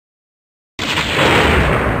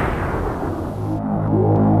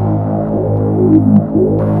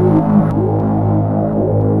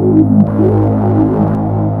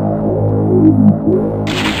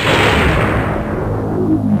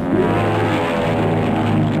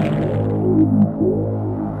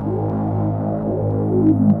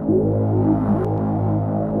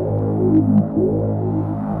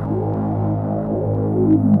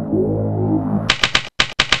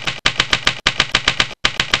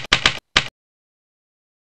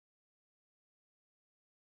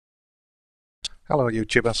Hello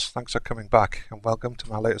YouTubers, thanks for coming back and welcome to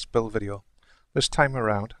my latest build video. This time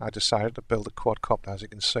around I decided to build a quadcopter, as you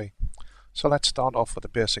can see. So let's start off with a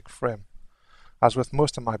basic frame. As with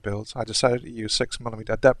most of my builds, I decided to use 6mm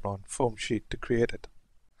Depron foam sheet to create it.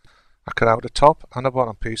 I cut out a top and a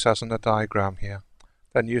bottom piece as in the diagram here.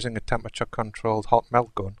 Then using a temperature controlled hot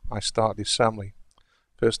melt gun I started the assembly.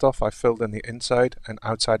 First off I filled in the inside and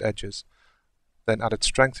outside edges, then added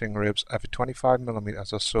strengthening ribs every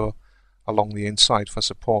 25mm or so along the inside for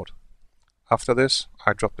support. After this,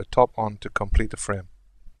 I dropped the top on to complete the frame.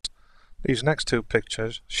 These next two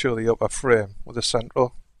pictures show the upper frame with the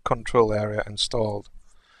central control area installed.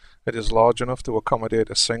 It is large enough to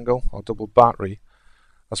accommodate a single or double battery,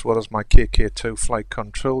 as well as my KK2 flight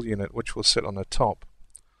control unit, which will sit on the top.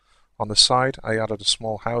 On the side, I added a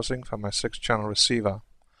small housing for my 6-channel receiver.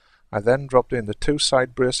 I then dropped in the two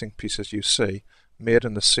side bracing pieces you see, made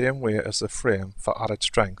in the same way as the frame for added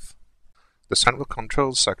strength. The central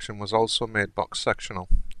control section was also made box sectional,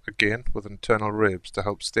 again with internal ribs to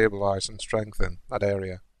help stabilize and strengthen that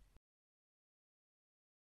area.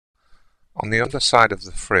 On the underside of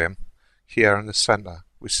the frame, here in the center,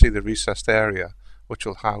 we see the recessed area which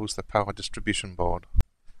will house the power distribution board.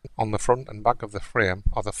 On the front and back of the frame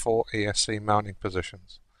are the 4 ESC mounting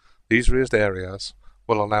positions. These raised areas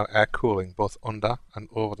will allow air cooling both under and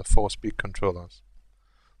over the 4-speed controllers.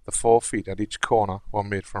 The 4 feet at each corner were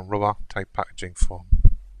made from rubber type packaging foam.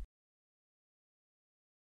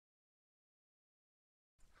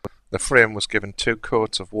 The frame was given 2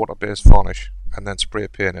 coats of water-based varnish and then spray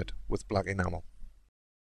painted with black enamel.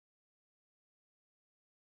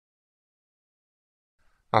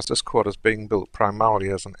 As this quad is being built primarily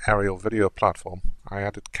as an aerial video platform, I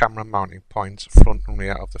added camera mounting points front and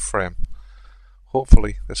rear of the frame.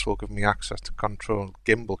 Hopefully this will give me access to control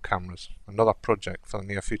gimbal cameras, another project for the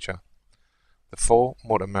near future. The 4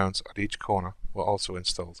 motor mounts at each corner were also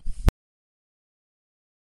installed.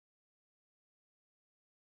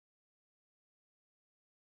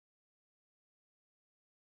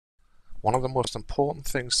 One of the most important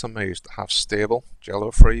things to me is to have stable,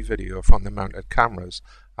 jello-free video from the mounted cameras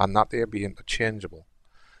and that they be interchangeable.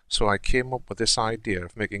 So I came up with this idea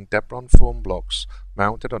of making Depron foam blocks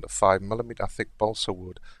mounted onto 5mm thick balsa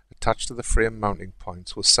wood attached to the frame mounting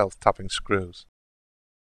points with self-tapping screws.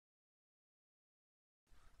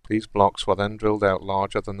 These blocks were then drilled out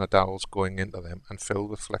larger than the dowels going into them and filled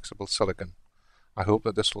with flexible silicone. I hope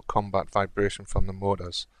that this will combat vibration from the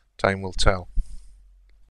motors. Time will tell.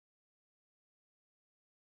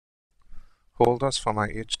 Holders for my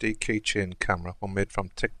HD keychain camera were made from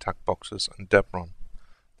Tic Tac boxes and Depron.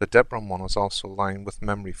 The Depron one was also lined with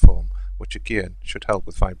memory foam, which again should help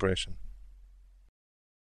with vibration.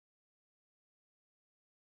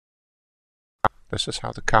 This is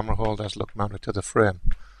how the camera holders look mounted to the frame.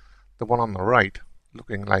 The one on the right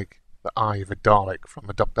looking like the eye of a Dalek from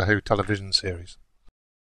a Doctor Who television series.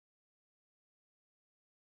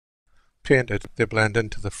 Painted, they blend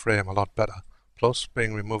into the frame a lot better, plus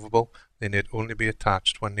being removable, they need only be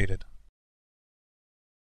attached when needed.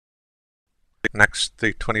 Next,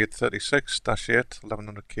 the 2836-8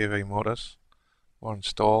 1100 kV motors were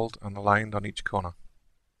installed and aligned on each corner.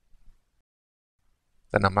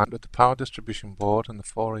 Then I mounted the power distribution board and the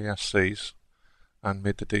 4 ESCs and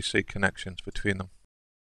made the DC connections between them.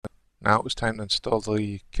 Now it was time to install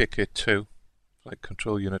the KK2 flight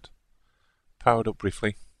control unit. Powered up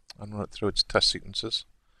briefly and run it through its test sequences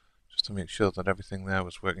just to make sure that everything there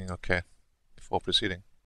was working okay before proceeding.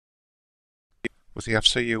 With the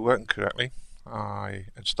FCU working correctly, I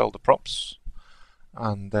installed the props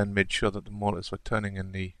and then made sure that the motors were turning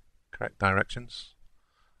in the correct directions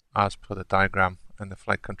as per the diagram in the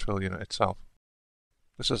flight control unit itself.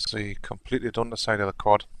 This is the completed underside of the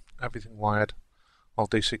quad, everything wired, all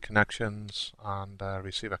DC connections and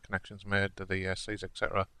receiver connections made to the ESCs,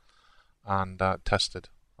 etc. and tested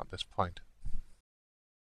at this point.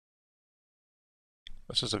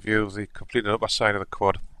 This is a view of the completed upper side of the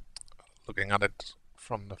quad, looking at it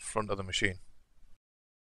from the front of the machine.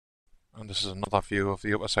 And this is another view of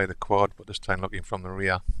the upper side of the quad, but this time looking from the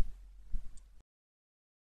rear.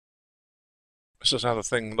 This is how the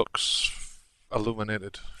thing looks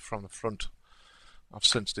illuminated from the front. I've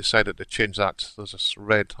since decided to change that. There's this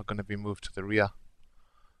red going to be moved to the rear,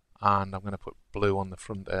 and I'm going to put blue on the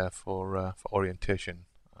front there for orientation.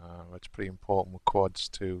 It's pretty important with quads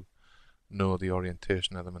to know the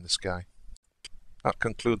orientation of them in the sky. That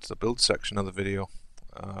concludes the build section of the video.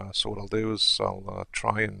 So what I'll do is I'll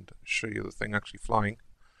try and show you the thing actually flying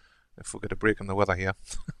if we get a break in the weather here.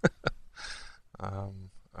 And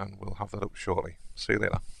we'll have that up shortly. See you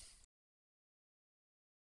later.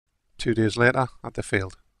 2 days later at the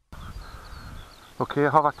field. Okay,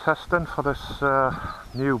 hover testing for this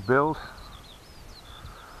new build.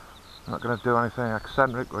 I'm not going to do anything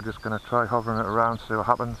eccentric, we're just going to try hovering it around, see what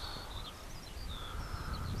happens.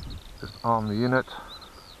 Just arm the unit.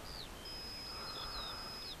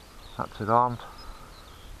 That's it armed.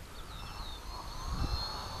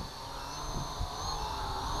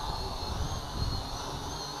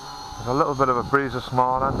 There's a little bit of a breeze this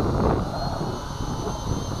morning.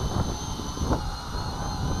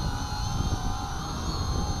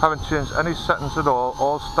 Haven't changed any settings at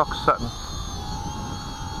all stock settings.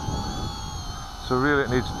 So really it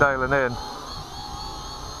needs dialing in.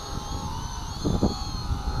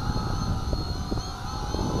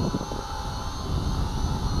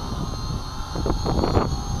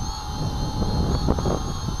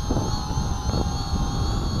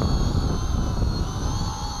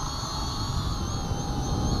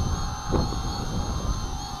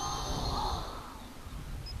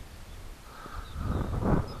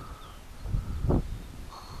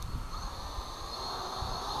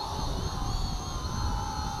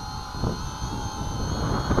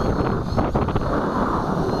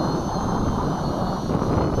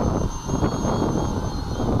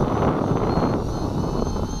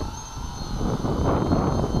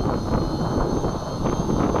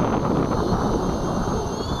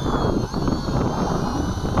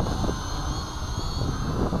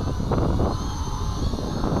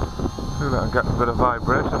 I'm getting a bit of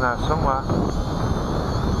vibration there somewhere.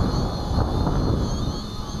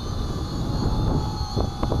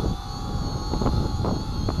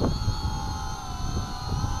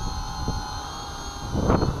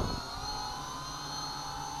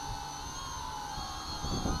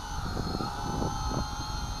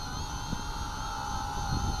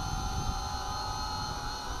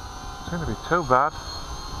 It's going to be too bad.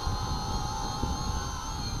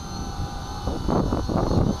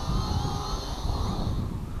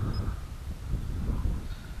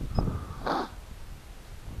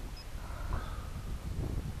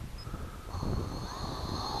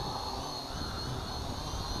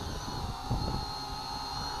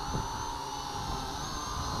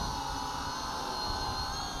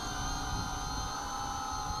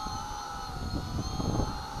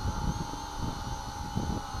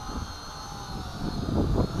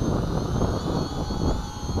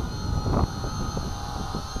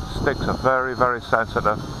 Sticks are very, very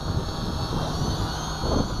sensitive.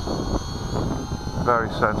 Very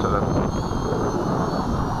sensitive.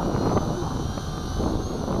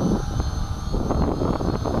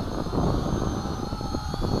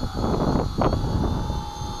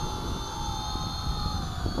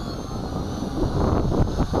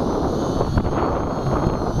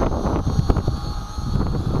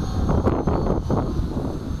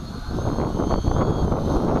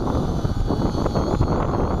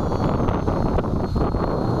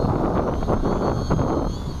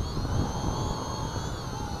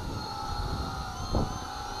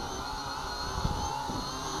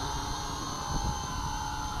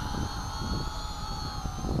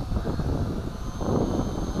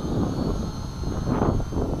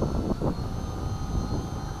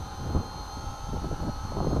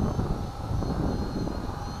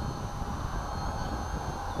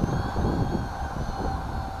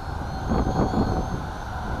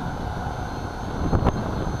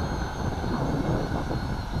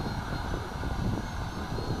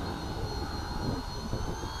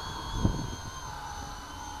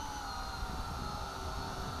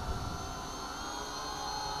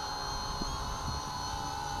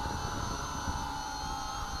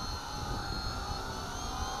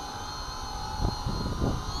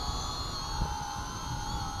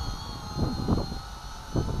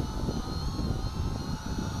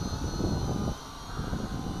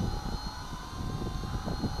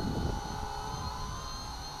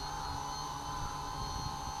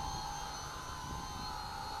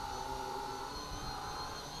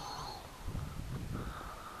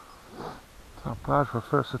 Not bad for a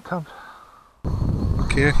first attempt.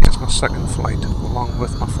 Okay, here's my second flight, along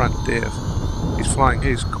with my friend Dave. He's flying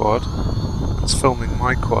his quad, and is filming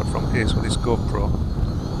my quad from his with his GoPro.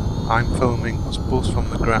 I'm filming us both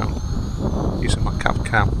from the ground, using my cap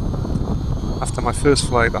cam. After my first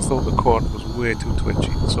flight, I thought the quad was way too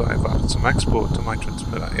twitchy, so I've added some export to my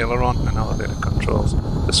transmitter aileron and elevator controls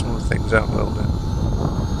to smooth things out a little bit.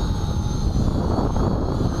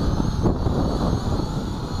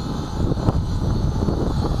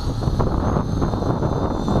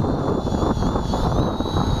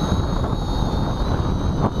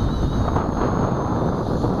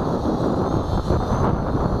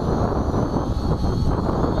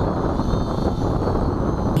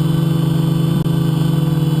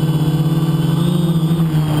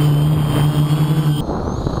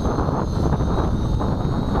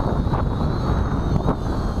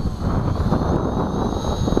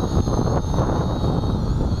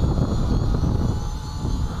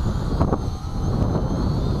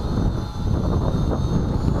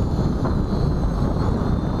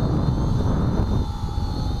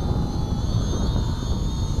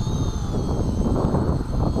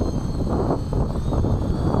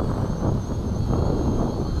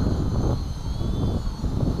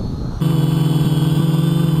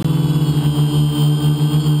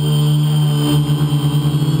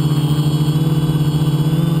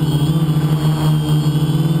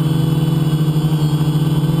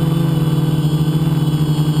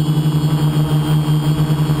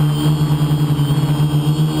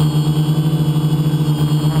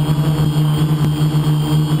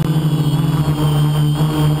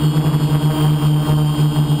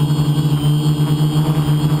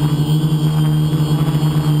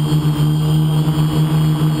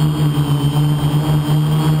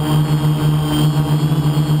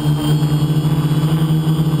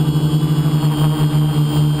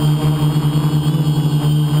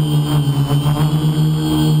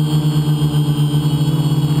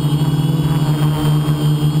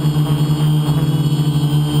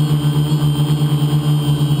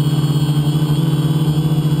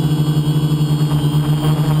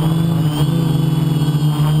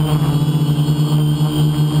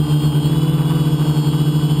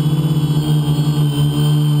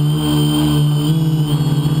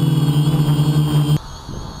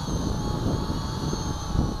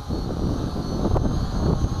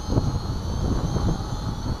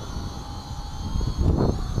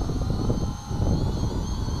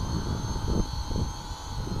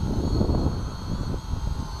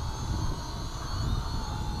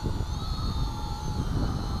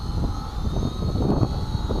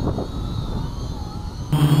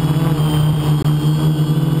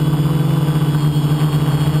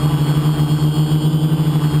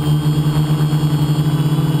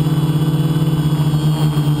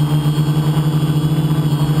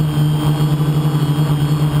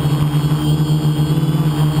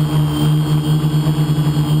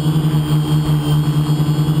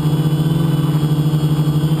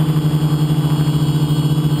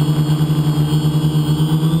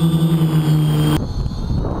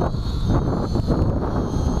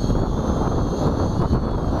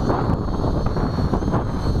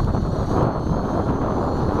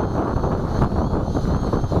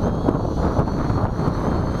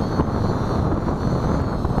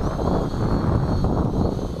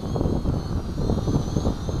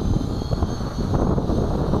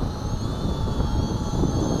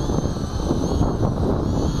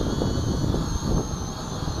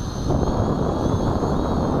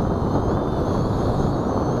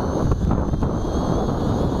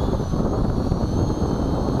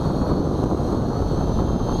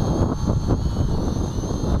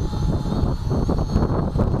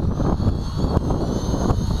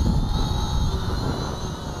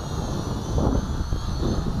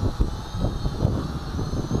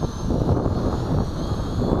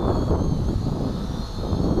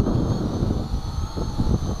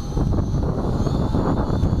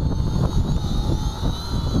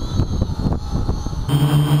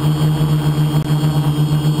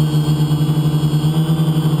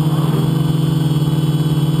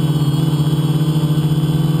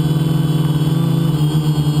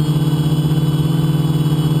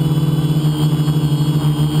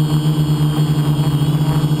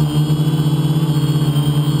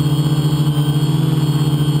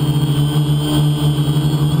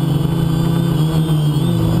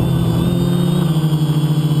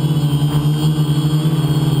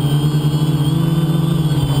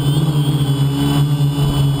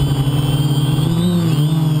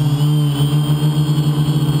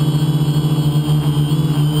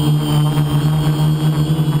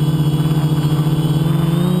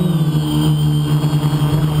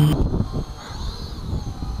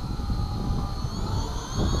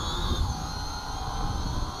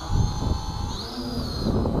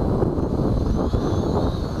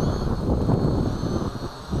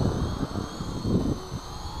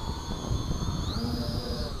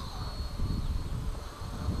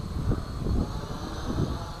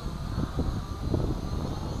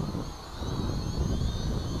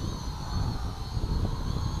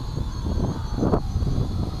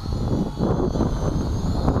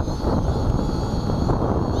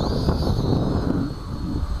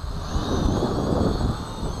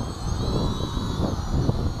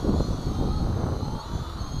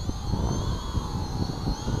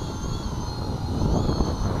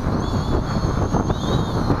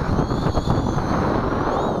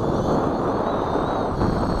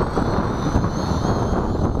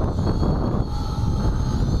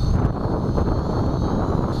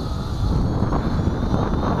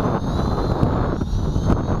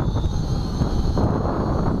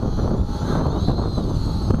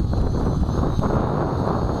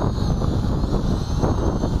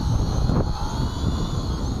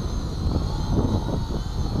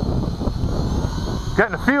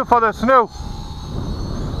 Getting a feel for the snow.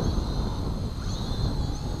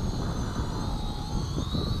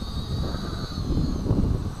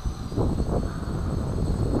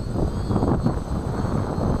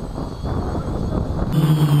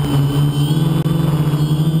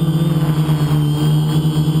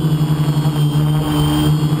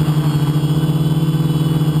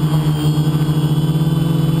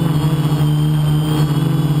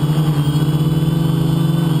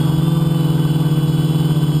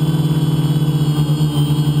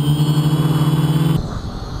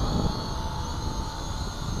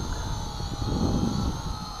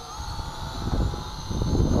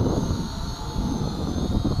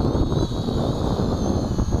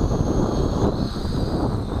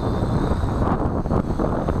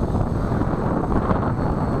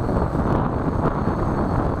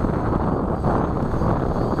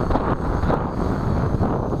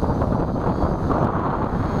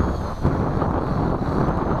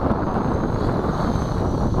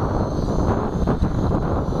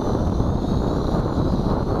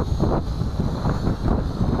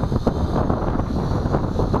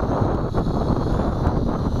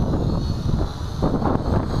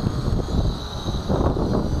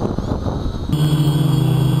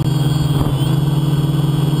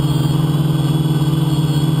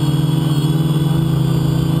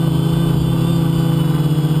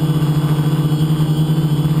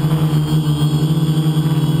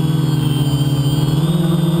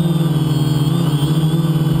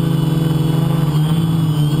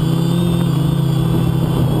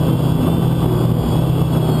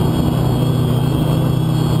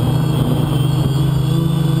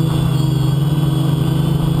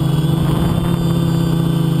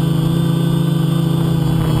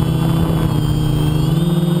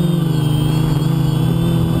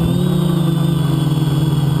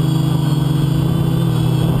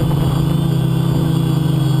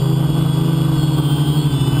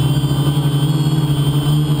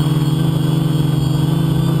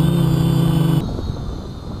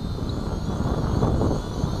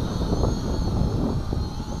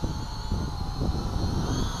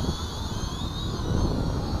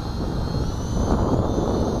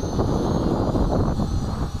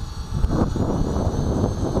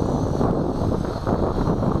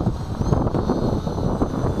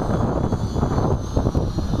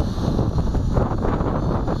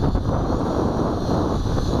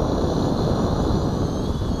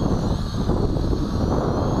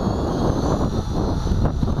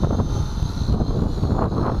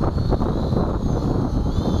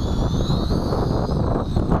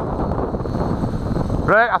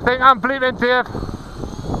 Right, I think I'm bleeding, Dave.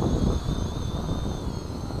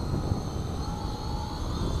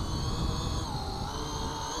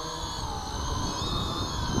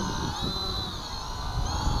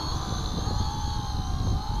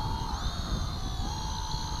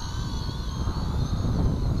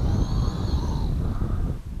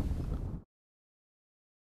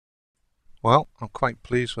 Well, I'm quite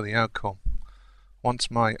pleased with the outcome.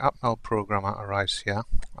 Once my AppMel programmer arrives here,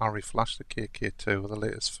 I'll reflash the KK2 with the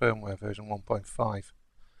latest firmware version 1.5,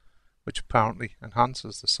 which apparently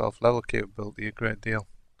enhances the self-level capability a great deal.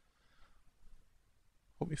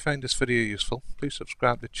 Hope you found this video useful. Please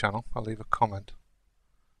subscribe to the channel or leave a comment,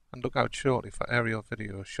 and look out shortly for aerial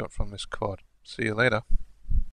videos shot from this quad. See you later.